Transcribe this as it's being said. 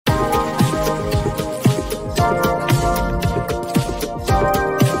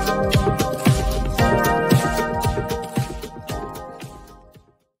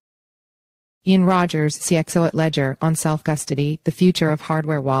Ian Rogers, CXO at Ledger, on self-custody, the future of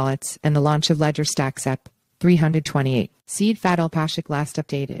hardware wallets, and the launch of Ledger Stax EP 328. Seed Fadilpašić last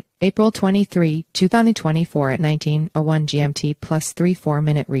updated. April 23, 2024 at 19:01 GMT plus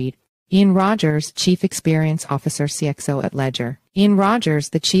 3-4-minute read. Ian Rogers, Chief Experience Officer CXO at Ledger. Ian Rogers,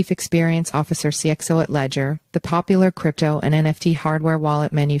 the Chief Experience Officer CXO at Ledger, the popular crypto and NFT hardware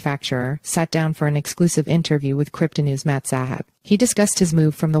wallet manufacturer, sat down for an exclusive interview with Cryptonews Matt Zahab. He discussed his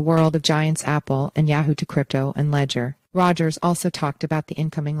move from the world of giants Apple and Yahoo to crypto and Ledger. Rogers also talked about the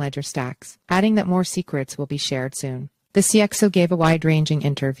incoming Ledger Stax, adding that more secrets will be shared soon. The CXO gave a wide-ranging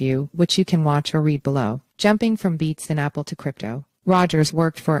interview, which you can watch or read below. Jumping from Beats and Apple to crypto, Rogers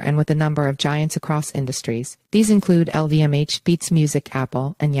worked for and with a number of giants across industries. These include LVMH, Beats Music,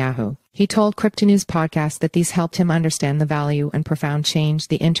 Apple, and Yahoo. He told Cryptonews Podcast that these helped him understand the value and profound change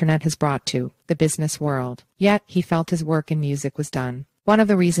the internet has brought to the business world. Yet, he felt his work in music was done. One of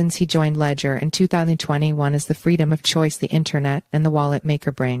the reasons he joined Ledger in 2021 is the freedom of choice the internet and the wallet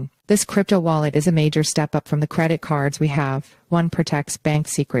maker bring. This crypto wallet is a major step up from the credit cards we have. One protects bank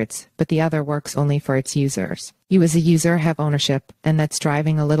secrets, but the other works only for its users. You as a user have ownership, and that's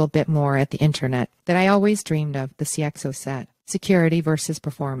driving a little bit more at the internet that I always dreamed of, the CXO said. Security versus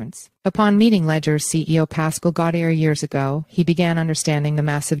performance. Upon meeting Ledger's CEO Pascal Gaudier years ago, he began understanding the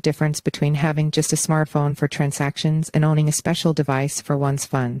massive difference between having just a smartphone for transactions and owning a special device for one's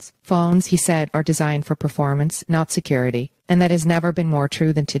funds. Phones, he said, are designed for performance, not security. And that has never been more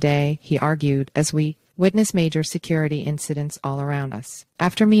true than today, he argued, as we witness major security incidents all around us.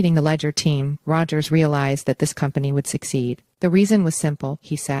 After meeting the Ledger team, Rogers realized that this company would succeed. The reason was simple,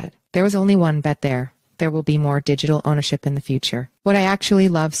 he said. There was only one bet there. There will be more digital ownership in the future. What I actually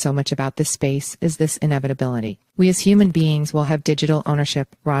love so much about this space is this inevitability. We as human beings will have digital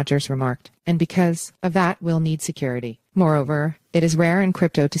ownership, Rogers remarked, and because of that, we'll need security. Moreover, it is rare in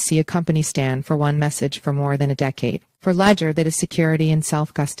crypto to see a company stand for one message for more than a decade. For Ledger, that is security and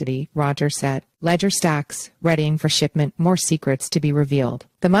self-custody, Rogers said. Ledger Stax, readying for shipment, more secrets to be revealed.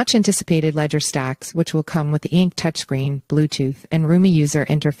 The much-anticipated Ledger Stax, which will come with the ink touchscreen, Bluetooth, and roomy user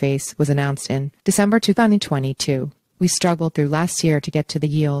interface, was announced in December 2022. We struggled through last year to get to the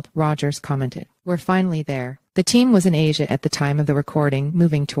yield, Rogers commented. We're finally there. The team was in Asia at the time of the recording,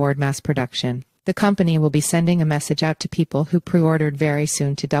 moving toward mass production. The company will be sending a message out to people who pre-ordered very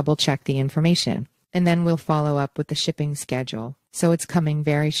soon to double-check the information. And then we'll follow up with the shipping schedule. So it's coming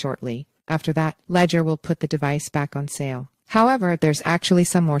very shortly. After that, Ledger will put the device back on sale. However, there's actually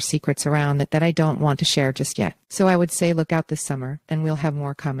some more secrets around that I don't want to share just yet. So I would say look out this summer, and we'll have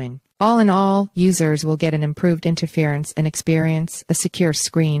more coming. All in all, users will get an improved interference and experience, a secure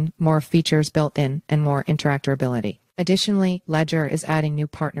screen, more features built in, and more interactability. Additionally, Ledger is adding new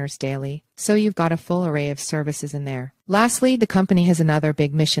partners daily, so you've got a full array of services in there. Lastly, the company has another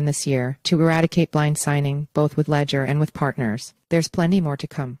big mission this year, to eradicate blind signing, both with Ledger and with partners. There's plenty more to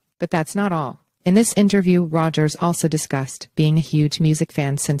come. But that's not all. In this interview, Rogers also discussed being a huge music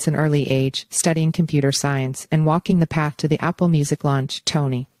fan since an early age, studying computer science, and walking the path to the Apple Music launch.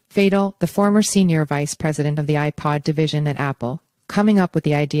 Tony Fadil, the former senior vice president of the iPod division at Apple, coming up with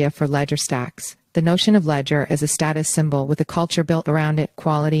the idea for Ledger Stax. The notion of Ledger as a status symbol with a culture built around it,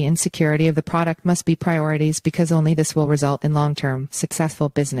 quality and security of the product must be priorities because only this will result in long-term, successful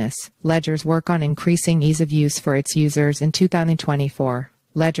business. Ledger's work on increasing ease of use for its users in 2024.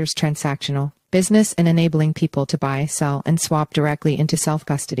 Ledger's transactional business and enabling people to buy, sell, and swap directly into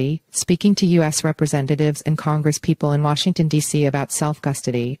self-custody. Speaking to U.S. representatives and Congress people in Washington, D.C. about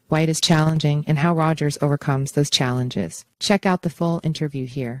self-custody, why it is challenging and how Rogers overcomes those challenges. Check out the full interview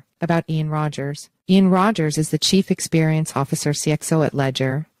here. About Ian Rogers. Ian Rogers is the Chief Experience Officer CXO at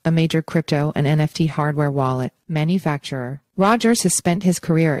Ledger, a major crypto and NFT hardware wallet manufacturer. Rogers has spent his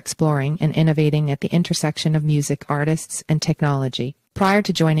career exploring and innovating at the intersection of music, artists, and technology. Prior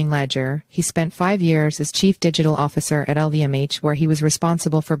to joining Ledger, he spent 5 years as Chief Digital Officer at LVMH, where he was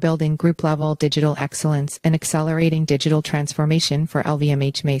responsible for building group-level digital excellence and accelerating digital transformation for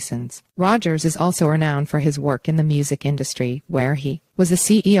LVMH Masons. Rogers is also renowned for his work in the music industry, where he was the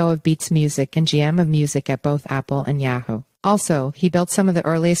CEO of Beats Music and GM of music at both Apple and Yahoo. Also, he built some of the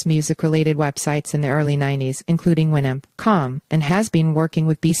earliest music-related websites in the early 90s, including Winamp.com, and has been working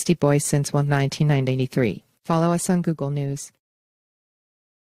with Beastie Boys since 1993. Follow us on Google News.